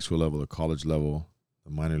 not the high school level, the college level,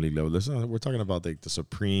 the minor league level. We're talking about the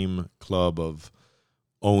supreme club of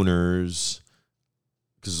owners.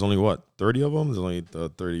 Because there's only, 30 of them? There's only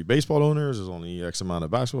 30 baseball owners. There's only X amount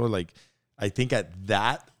of basketball. I think at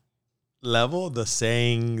that level, the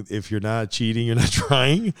saying, if you're not cheating, you're not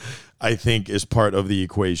trying, I think is part of the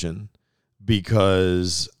equation,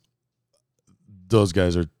 because those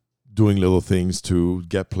guys are doing little things to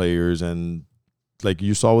get players, and like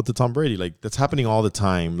you saw with the Tom Brady, like that's happening all the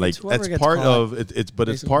time. Like that's part of it. It's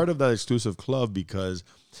basically part of that exclusive club, because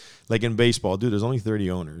like in baseball, dude, there's only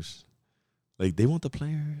 30 owners. Like they want the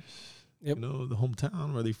players, the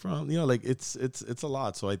hometown, where they from, like it's a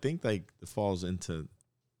lot. So I think like it falls into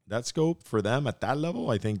that scope for them at that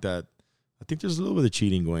level. I think there's a little bit of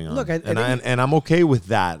cheating going on. Look, and I'm okay with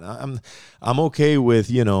that. I'm okay with,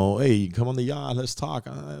 hey, you come on the yacht, let's talk.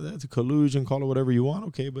 That's a collusion, call it whatever you want.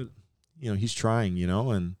 Okay, but he's trying,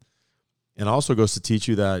 and also goes to teach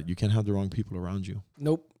you that you can't have the wrong people around you.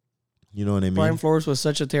 Nope. You know what I mean? Brian Flores was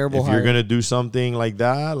such a terrible hire. If you're going to do something like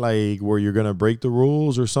that, like where you're going to break the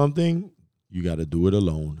rules or something, you got to do it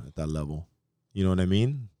alone at that level. You know what I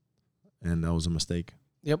mean? And that was a mistake.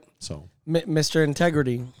 Yep. So Mr.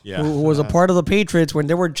 Integrity, who was a part of the Patriots when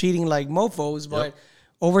they were cheating like mofos, but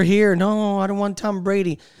over here, no, I don't want Tom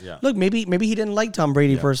Brady. Yeah. Look, maybe he didn't like Tom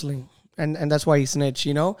Brady personally, and that's why he snitched,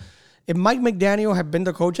 If Mike McDaniel had been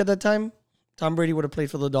the coach at that time, Tom Brady would have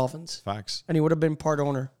played for the Dolphins. Facts. And he would have been part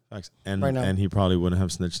owner. Facts. And he probably wouldn't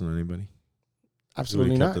have snitched on anybody.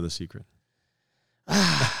 Absolutely he not. Kept it a secret.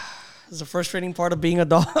 It's the frustrating part of being a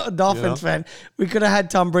Dolphins fan. We could have had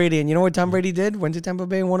Tom Brady, and you know what Tom Brady did? Went to Tampa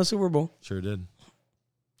Bay and won a Super Bowl. Sure did.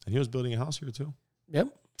 And he was building a house here too. Yep.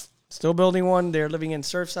 Still building one. They're living in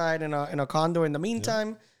Surfside in a condo in the meantime.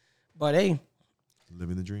 Yep. But hey.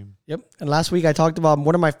 Living the dream. Yep. And last week I talked about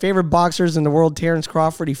one of my favorite boxers in the world, Terence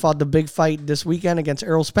Crawford. He fought the big fight this weekend against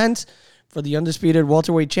Errol Spence for the undisputed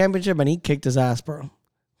welterweight championship, and he kicked his ass, bro.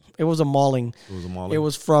 It was a mauling. It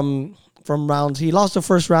was from rounds. He lost the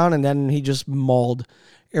first round, and then he just mauled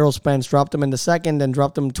Errol Spence. Dropped him in the second, then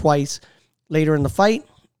dropped him twice later in the fight.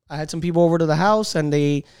 I had some people over to the house, and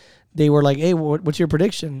they were like, hey, what's your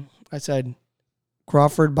prediction? I said,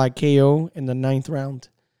 Crawford by KO in the 9th round.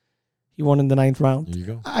 He won in the 9th round. There you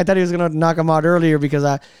go. I thought he was going to knock him out earlier because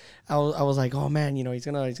I was like, oh, man, he's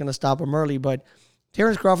gonna stop him early. But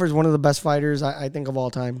Terence Crawford is one of the best fighters, I think, of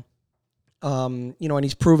all time. And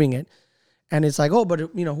he's proving it. And it's like, oh, but,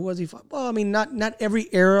 who has he fought? Well, I mean, not every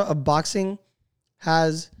era of boxing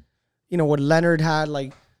has, what Leonard had,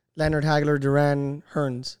 like Leonard, Hagler, Duran,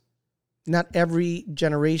 Hearns. Not every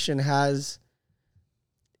generation has,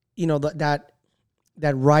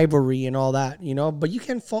 that rivalry and all that, But you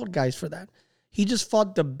can't fault guys for that. He just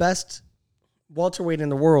fought the best welterweight in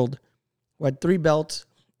the world who had 3 belts.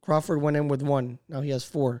 Crawford went in with 1. Now he has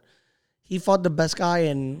 4. He fought the best guy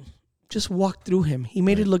and just walked through him. He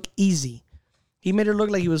made it look easy. He made it look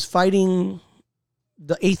like he was fighting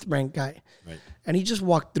the 8th ranked guy. Right. And he just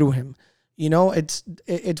walked through him.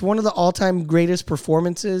 It's one of the all-time greatest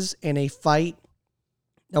performances in a fight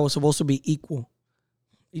that was supposed to be equal.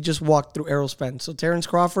 He just walked through Errol Spence. So Terence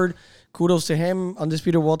Crawford, kudos to him,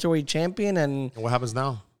 undisputed welterweight champion. And what happens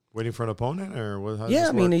now? Waiting for an opponent, or what?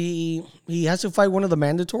 He has to fight one of the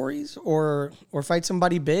mandatories or fight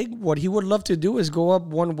somebody big. What he would love to do is go up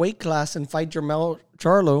one weight class and fight Jermell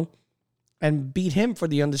Charlo and beat him for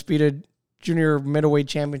the undisputed junior middleweight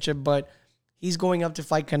championship. But he's going up to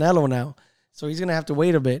fight Canelo now, so he's gonna have to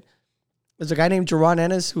wait a bit. There's a guy named Jaron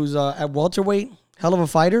Ennis who's at welterweight, hell of a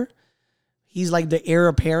fighter. He's like the heir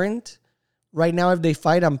apparent. Right now, if they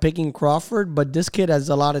fight, I'm picking Crawford, but this kid has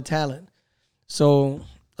a lot of talent. So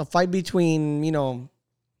a fight between,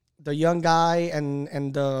 the young guy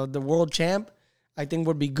and the world champ, I think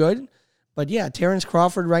would be good. But yeah, Terence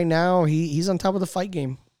Crawford right now, he's on top of the fight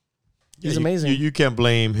game. He's amazing. You can't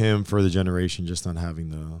blame him for the generation just not having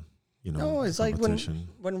the, No, it's like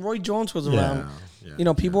when Roy Jones was around.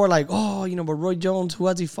 People were like, oh, but Roy Jones, who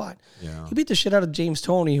has he fought? Yeah. He beat the shit out of James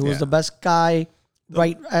Toney, who was the best guy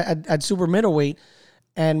at super middleweight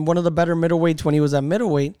and one of the better middleweights when he was at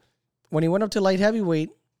middleweight. When he went up to light heavyweight,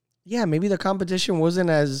 maybe the competition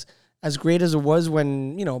wasn't as great as it was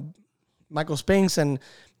when, Michael Spinks and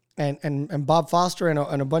Bob Foster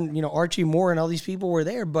and a bunch, Archie Moore and all these people were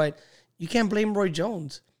there. But you can't blame Roy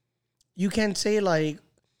Jones. You can't say like,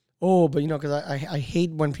 oh, but because I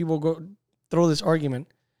hate when people throw this argument.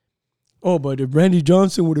 Oh, but if Randy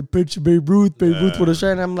Johnson would have pitched Babe Ruth would have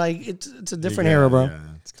said. I'm like, it's a different era, bro. Yeah,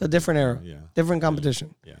 it's a different era. Yeah. Different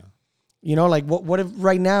competition. Yeah. Like what if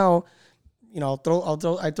right now, I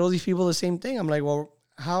throw these people the same thing. I'm like, well,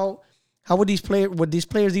 how would these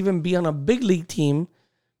players even be on a big league team?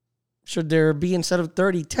 Should there be, instead of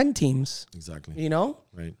 30, 10 teams? Exactly.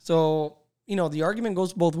 Right. So, the argument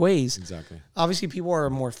goes both ways. Exactly. Obviously, people are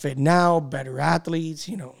more fit now, better athletes,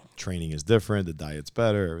 training is different, the diet's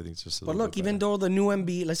better, everything's just. But look, even though the new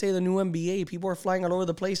NBA, let's say the new NBA, people are flying all over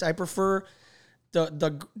the place. I prefer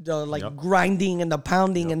the grinding and the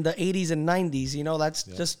pounding in the 80s and 90s. You know, that's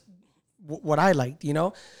just what I liked. You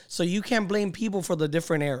know, so you can't blame people for the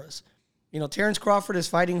different eras. You know, Terence Crawford is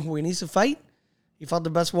fighting who he needs to fight. He fought the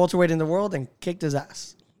best welterweight in the world and kicked his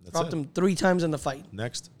ass. Dropped him 3 times in the fight.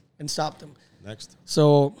 Next. And stopped him. Next.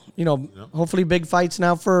 So, you know, hopefully big fights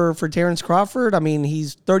now for Terence Crawford. I mean,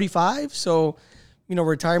 he's 35, so, you know,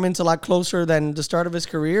 retirement's a lot closer than the start of his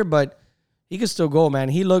career, but he could still go, man.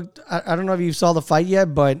 He looked, I don't know if you saw the fight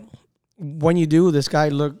yet, but when you do, this guy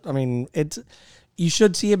looked, I mean, you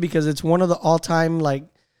should see it because it's one of the all-time, like,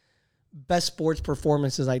 best sports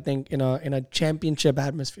performances, I think, in a championship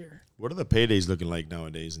atmosphere. What are the paydays looking like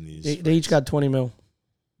nowadays in these? They each got 20 mil.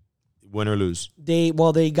 Win or lose? They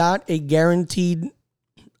got a guaranteed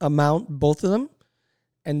amount, both of them,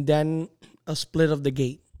 and then a split of the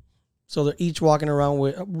gate. So they're each walking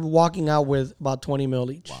out with about 20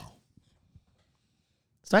 mil each. Wow.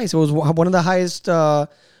 It's nice. It was one of the highest,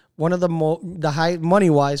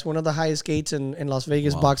 money-wise, one of the highest gates in Las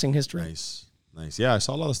Vegas boxing history. Nice. Yeah, I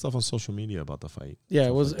saw a lot of stuff on social media about the fight. Yeah,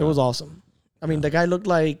 it was awesome. I mean, the guy looked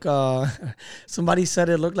like, somebody said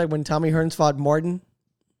it looked like when Tommy Hearns fought Martin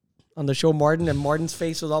on the show Martin, and Martin's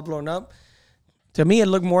face was all blown up. To me, it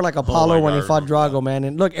looked more like Apollo when he fought Drago, man.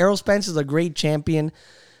 And look, Errol Spence is a great champion.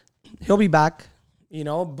 He'll be back, you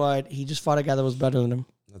know, but he just fought a guy that was better than him.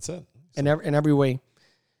 That's it. In every way,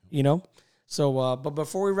 you know. So, but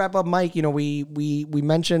before we wrap up, Mike, you know, we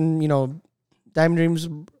mentioned, you know, Diamond Dreams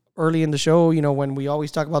early in the show, you know, when we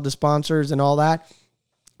always talk about the sponsors and all that.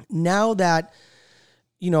 Now that,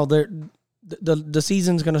 you know, the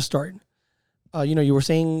season's going to start. You know, you were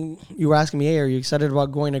asking me, hey, are you excited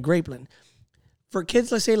about going to Grapeland? For kids,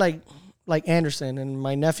 let's say like Anderson and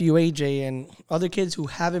my nephew AJ and other kids who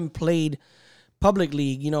haven't played public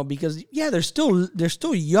league, you know, because they're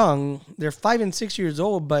still young. They're 5 and 6 years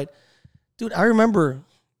old, but dude, I remember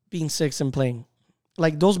being 6 and playing.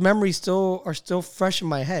 Like those memories are still fresh in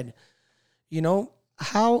my head. You know,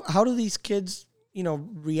 how do these kids, you know,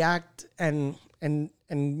 react and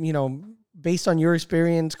you know, based on your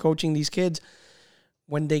experience coaching these kids,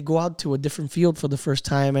 when they go out to a different field for the first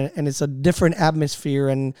time and it's a different atmosphere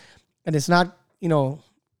and it's not, you know,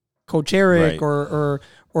 Coach Eric or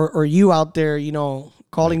you out there, you know,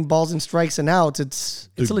 calling balls and strikes and outs. It's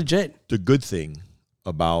legit. The good thing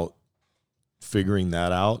about figuring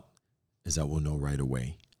that out is that we'll know right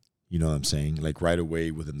away. You know what I'm saying? Like right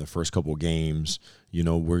away within the first couple of games, you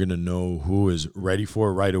know, we're going to know who is ready for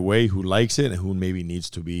it right away, who likes it, and who maybe needs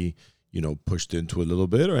to be, you know, pushed into a little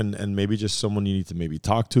bit, and maybe just someone you need to maybe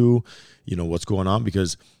talk to, you know, what's going on,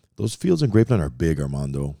 because those fields in Grapeland are big,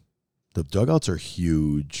 Armando. The dugouts are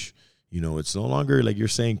huge. You know, it's no longer like you're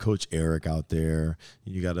saying Coach Eric out there.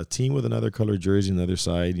 You got a team with another color jersey on the other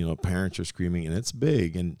side, you know, parents are screaming, and it's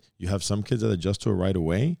big, and you have some kids that adjust to it right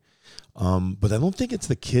away. But I don't think it's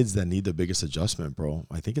the kids that need the biggest adjustment, bro.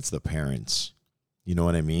 I think it's the parents. You know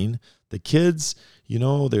what I mean? The kids, you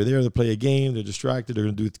know, they're there to play a game. They're distracted. They're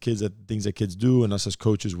going to do things that kids do. And us as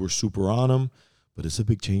coaches, we're super on them. But it's a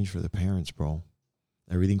big change for the parents, bro.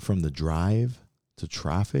 Everything from the drive to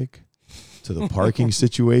traffic to the parking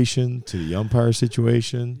situation to the umpire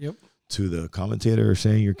situation to the commentator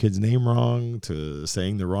saying your kid's name wrong to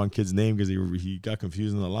saying the wrong kid's name because he got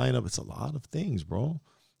confused in the lineup. It's a lot of things, bro.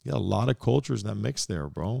 You got a lot of cultures that mix there,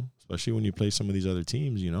 bro. Especially when you play some of these other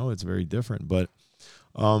teams, you know, it's very different. But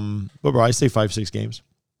bro, I say 5-6 games.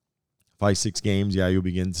 5-6 games, you'll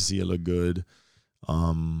begin to see it look good.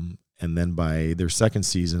 And then by their second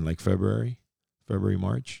season, like February,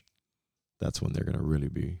 March, that's when they're gonna really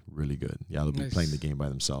be really good. Yeah, they'll be playing the game by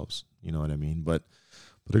themselves. You know what I mean? But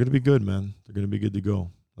they're gonna be good, man. They're gonna be good to go.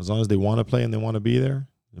 As long as they want to play and they want to be there,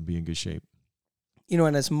 they'll be in good shape. You know,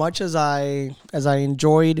 and as much as I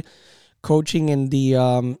enjoyed coaching in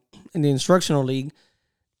the instructional league,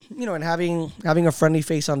 you know, and having a friendly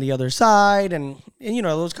face on the other side and you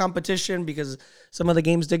know, those competition, because some of the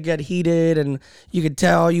games did get heated and you could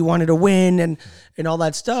tell you wanted to win and all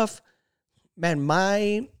that stuff. Man,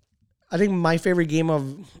 I think my favorite game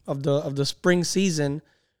of the spring season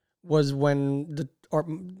was when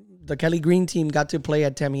the Kelly Green team got to play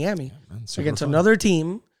at Tamiami against another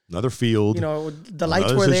team. Another field. You know, the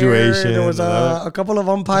lights were there. There was a couple of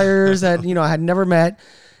umpires that, you know, I had never met.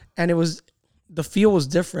 And the field was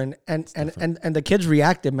different. And the kids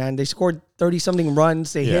reacted, man. They scored 30-something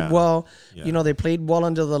runs. They hit well. Yeah. You know, they played well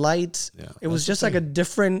under the lights. Yeah, it was just like a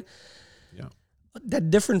different,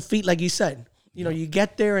 that different feat, like you said. You know, you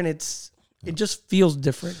get there and it just feels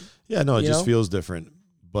different. Yeah, no, it just feels different.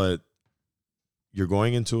 But you're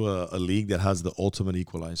going into a league that has the ultimate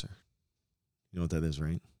equalizer. You know what that is,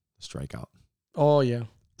 right? Strikeout. Oh, yeah.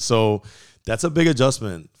 So that's a big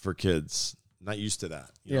adjustment for kids. Not used to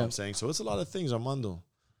that. You know Yeah. what I'm saying? So it's a lot of things, Armando.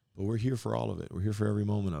 But we're here for all of it. We're here for every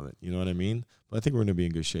moment of it. You know what I mean? But I think we're going to be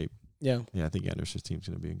in good shape. Yeah. Yeah, I think Anderson's team's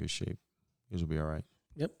going to be in good shape. Yours will be all right.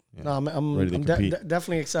 Yep. Yeah. No, I'm Ready to compete.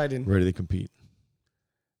 definitely excited. Ready to compete.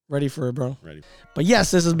 Ready for it, bro. Ready. But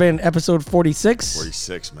yes, this has been episode 46.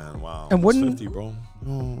 46, man. Wow. And That's wouldn't- 50, bro.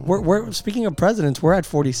 We're speaking of presidents, we're at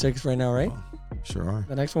 46 right now, right? Sure are.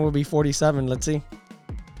 The next one will be 47. Let's see.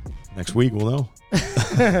 Next week, we'll know.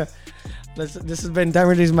 This has been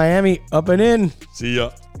Diamond Days Miami. Up and in. See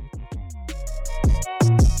ya.